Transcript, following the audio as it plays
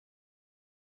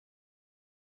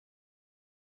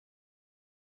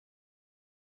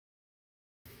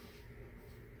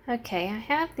Okay, I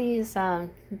have these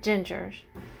gingers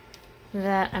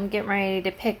that I'm getting ready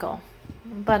to pickle,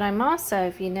 but I'm also,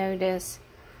 if you notice,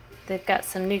 they've got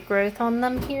some new growth on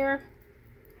them here,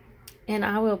 and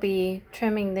I will be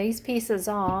trimming these pieces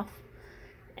off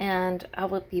and I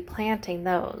will be planting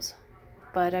those.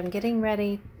 But I'm getting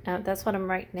ready, that's what I'm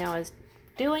right now is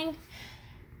doing,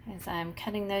 is I'm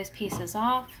cutting those pieces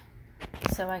off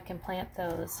so I can plant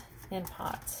those in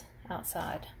pots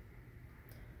outside.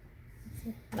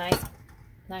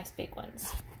 Nice big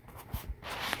ones.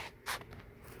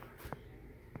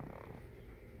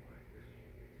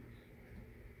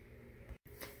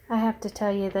 I have to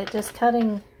tell you that just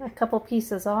cutting a couple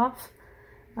pieces off,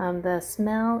 the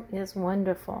smell is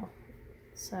wonderful.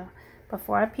 So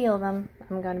before I peel them,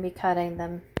 I'm going to be cutting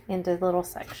them into little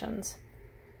sections.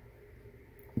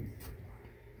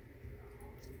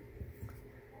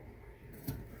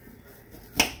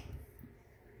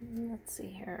 Let's see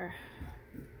here.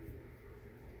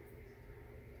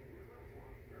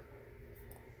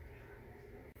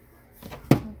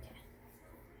 Okay.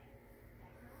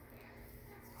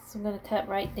 So I'm going to cut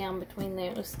right down between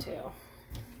those two.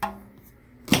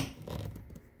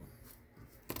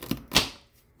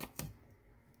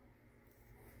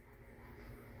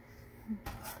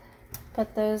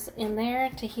 Put those in there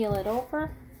to heal it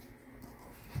over.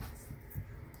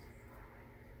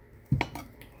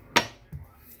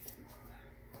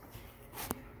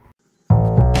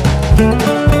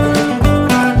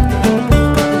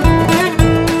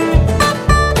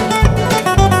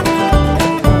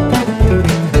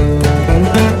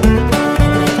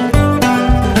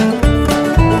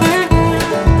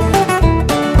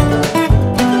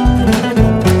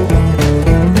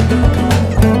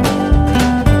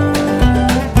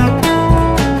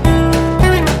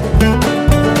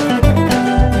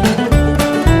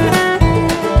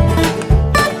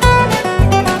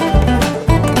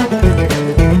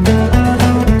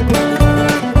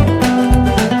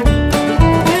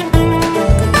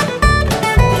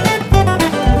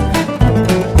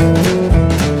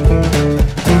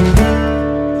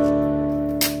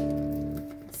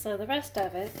 So the rest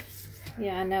of it,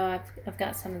 yeah, I know I've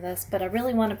got some of this, but I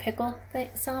really want to pickle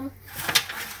some.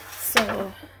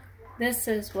 So this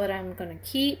is what I'm going to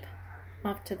keep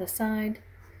off to the side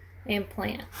and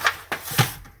plant.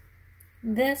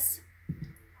 This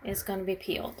is going to be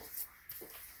peeled.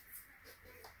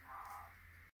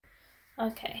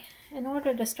 Okay, in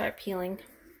order to start peeling,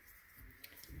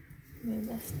 move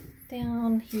this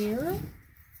down here.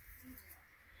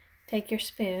 Take your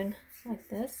spoon like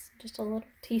this, just a little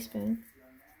teaspoon,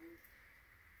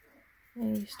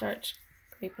 and you start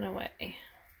scraping away.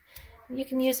 You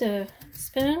can use a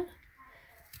spoon,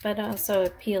 but also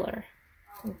a peeler,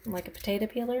 like a potato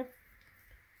peeler.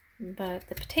 But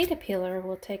the potato peeler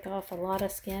will take off a lot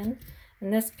of skin,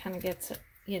 and this kind of gets,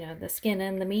 you know, the skin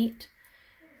and the meat.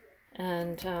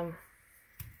 And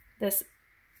this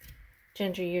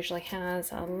ginger usually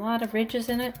has a lot of ridges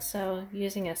in it, so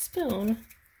using a spoon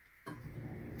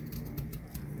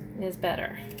is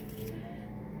better.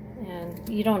 And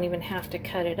you don't even have to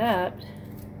cut it up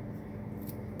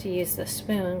to use the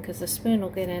spoon, because the spoon will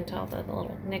get into all the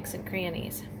little nicks and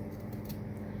crannies.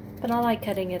 But I like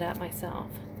cutting it up myself.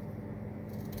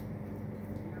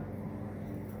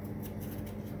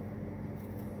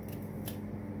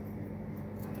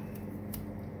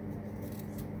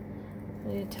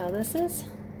 You can tell this is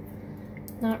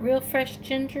not real fresh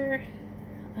ginger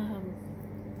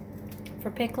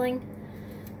for pickling.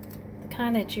 The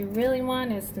kind that you really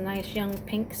want is the nice young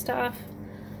pink stuff.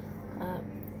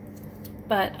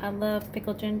 But I love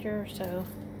pickled ginger, so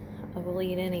I will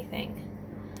eat anything.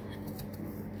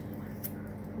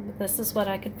 This is what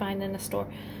I could find in the store.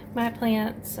 My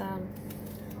plants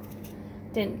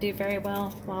didn't do very well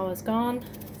while I was gone,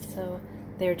 so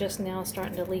they're just now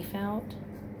starting to leaf out.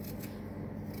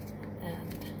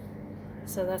 And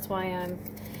so that's why I'm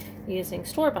using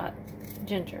store-bought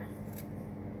ginger.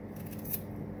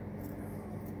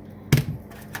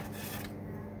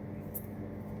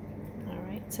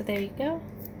 Alright, so there you go.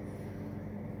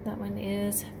 That one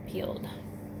is peeled.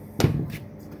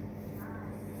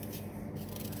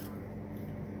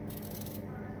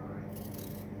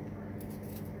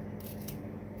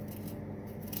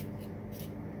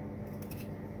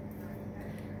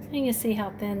 You can see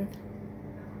how thin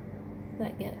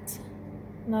that gets.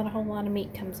 Not a whole lot of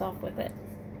meat comes off with it.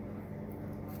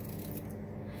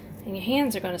 And your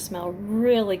hands are going to smell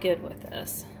really good with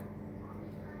this.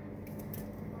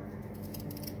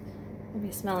 You'll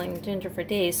be smelling ginger for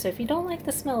days. So if you don't like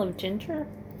the smell of ginger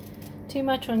too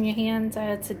much on your hands, I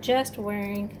would suggest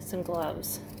wearing some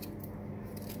gloves.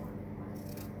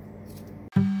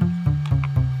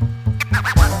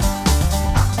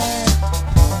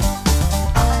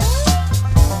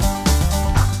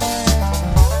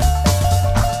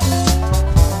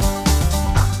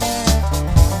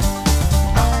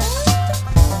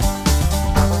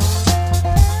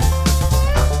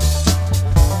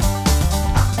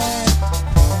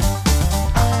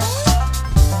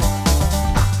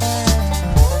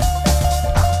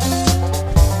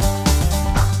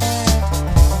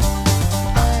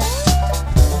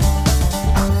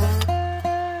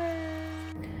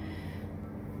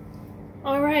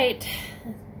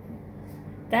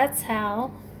 that's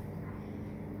how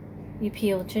you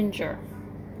peel ginger.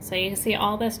 So you can see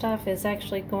all this stuff is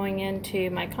actually going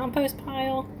into my compost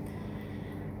pile.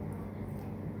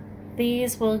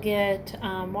 These will get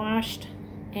washed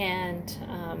and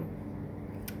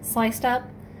sliced up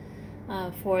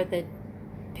for the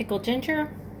pickled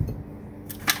ginger.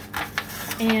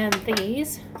 And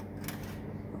these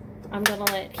I'm going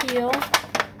to let heal.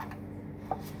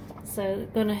 So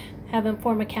I'm going to have them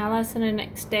form a callus in the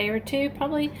next day or two.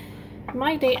 Probably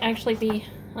might actually be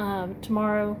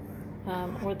tomorrow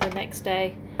or the next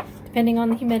day, depending on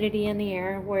the humidity in the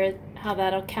air, how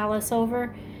that'll callus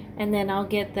over, and then I'll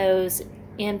get those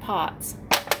in pots.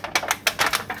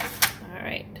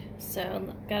 Alright,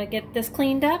 so gotta get this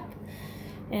cleaned up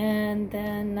and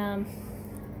then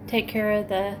take care of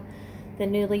the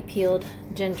newly peeled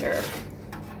ginger.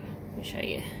 Let me show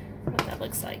you what that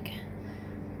looks like.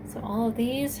 So all of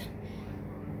these,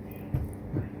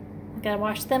 gotta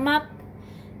wash them up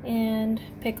and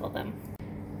pickle them.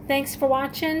 Thanks for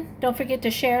watching. Don't forget to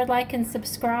share, like, and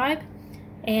subscribe.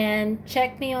 And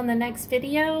check me on the next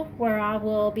video where I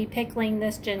will be pickling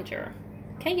this ginger.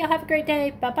 Okay, y'all have a great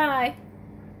day. Bye-bye.